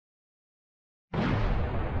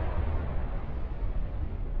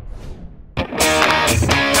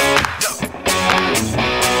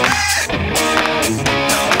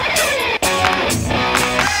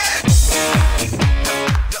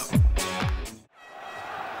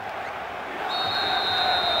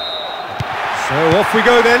So off we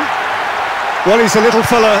go then. Well, he's a little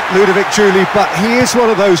fella, Ludovic Julie, but he is one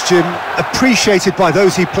of those, Jim, appreciated by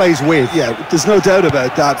those he plays with. Yeah, there's no doubt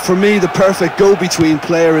about that. For me, the perfect go-between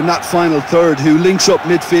player in that final third who links up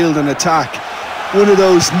midfield and attack. One of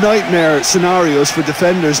those nightmare scenarios for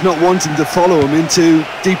defenders not wanting to follow him into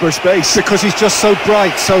deeper space. Because he's just so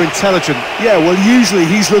bright, so intelligent. Yeah, well, usually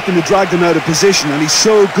he's looking to drag them out of position, and he's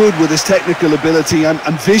so good with his technical ability and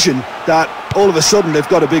vision that all of a sudden they've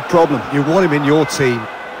got a big problem. You want him in your team.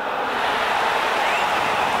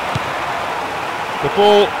 The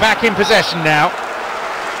ball back in possession now.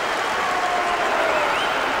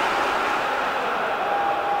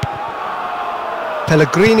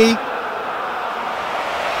 Pellegrini.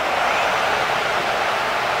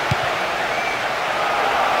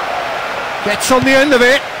 Gets on the end of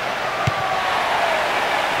it.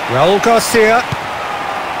 Raul Garcia.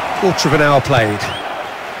 Quarter of an hour played.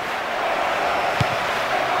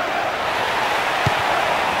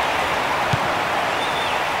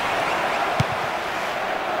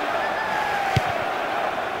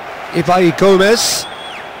 Ibai Gomez.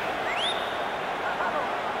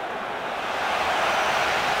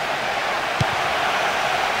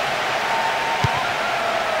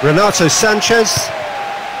 Renato Sanchez.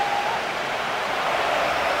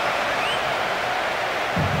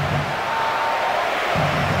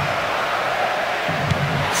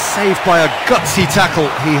 Saved by a gutsy tackle.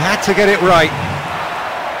 He had to get it right.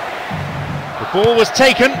 The ball was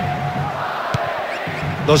taken.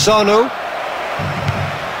 Lozano.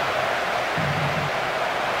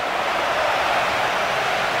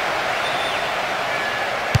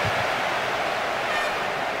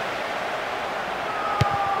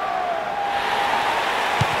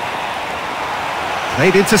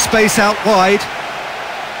 Played into space out wide.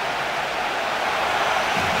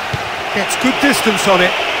 Gets good distance on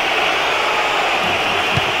it.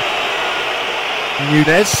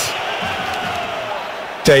 Nunez.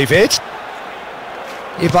 David.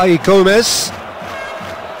 Ibai Gomez.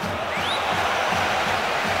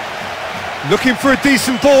 Looking for a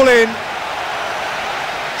decent ball in.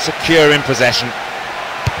 Secure in possession.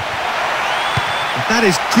 That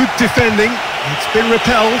is good defending. It's been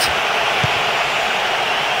repelled.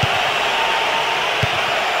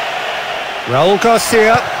 Raul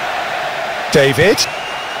Garcia. David.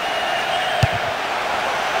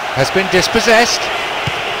 Has been dispossessed.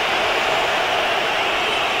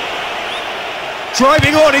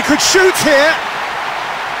 Driving on, he could shoot here.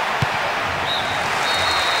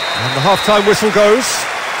 And the half-time whistle goes.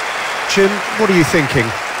 Jim, what are you thinking?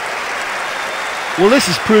 Well, this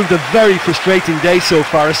has proved a very frustrating day so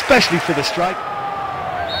far, especially for the striker.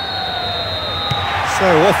 So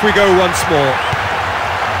off we go once more.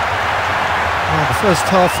 Well, the first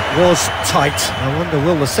half was tight. I wonder,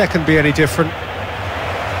 will the second be any different?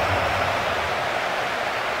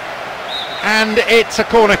 And it's a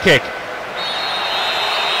corner kick.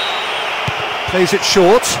 Plays it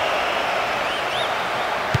short.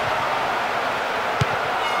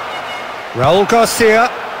 Raul Garcia.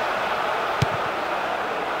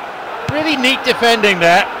 Really neat defending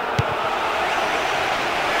there.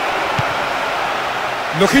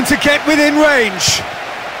 Looking to get within range.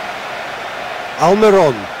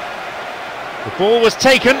 Almiron. The ball was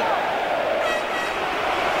taken.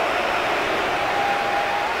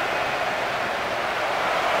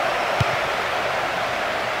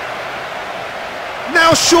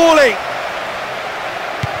 Now surely.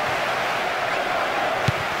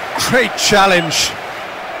 Great challenge.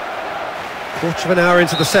 Quarter of an hour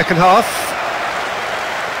into the second half.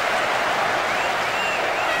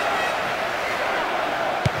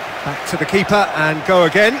 Back to the keeper and go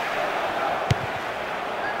again.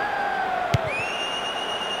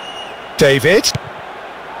 David.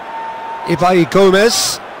 Ibai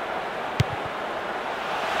Gomez.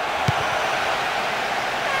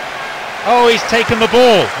 Oh, he's taken the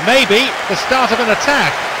ball. Maybe the start of an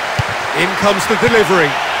attack. In comes the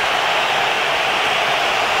delivery.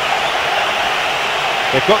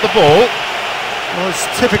 They've got the ball. Was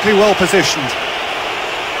typically well positioned.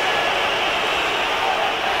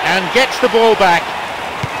 And gets the ball back.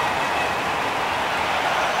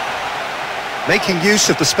 Making use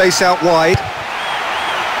of the space out wide.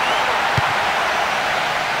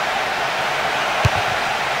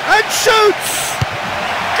 And shoots!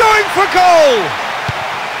 Going for goal!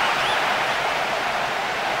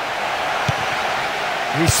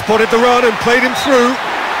 He spotted the run and played him through.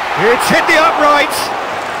 It's hit the upright.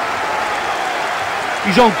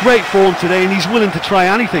 He's on great form today and he's willing to try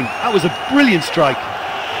anything. That was a brilliant strike.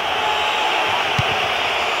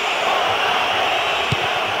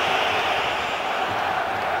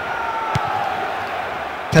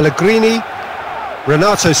 Pellegrini.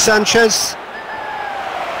 Renato Sanchez.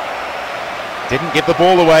 Didn't give the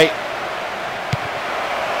ball away.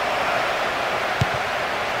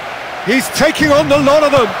 He's taking on the lot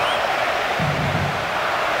of them.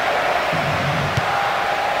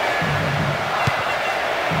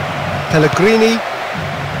 Pellegrini.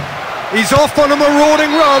 He's off on a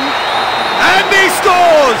marauding run. And he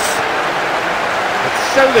scores! With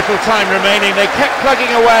so little time remaining, they kept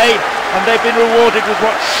plugging away, and they've been rewarded with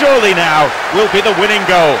what surely now will be the winning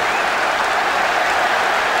goal.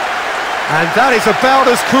 And that is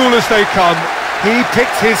about as cool as they come. He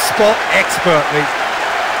picked his spot expertly.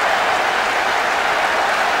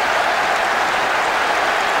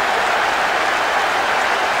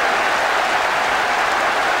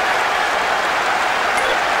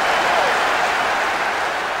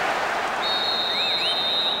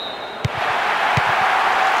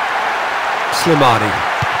 Slimani.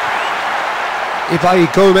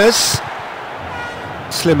 Ibai Gomez.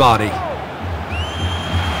 Slimani.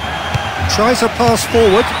 Tries a pass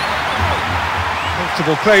forward.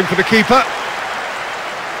 Comfortable claim for the keeper.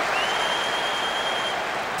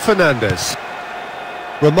 Fernandes.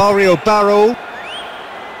 Romario Barro.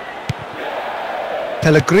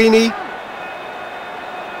 Pellegrini.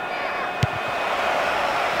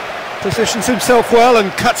 Positions himself well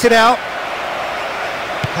and cuts it out.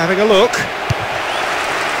 Having a look.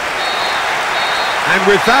 And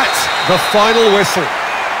with that, the final whistle.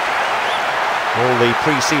 All the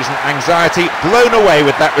pre-season anxiety blown away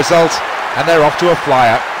with that result, and they're off to a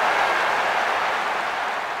flyer.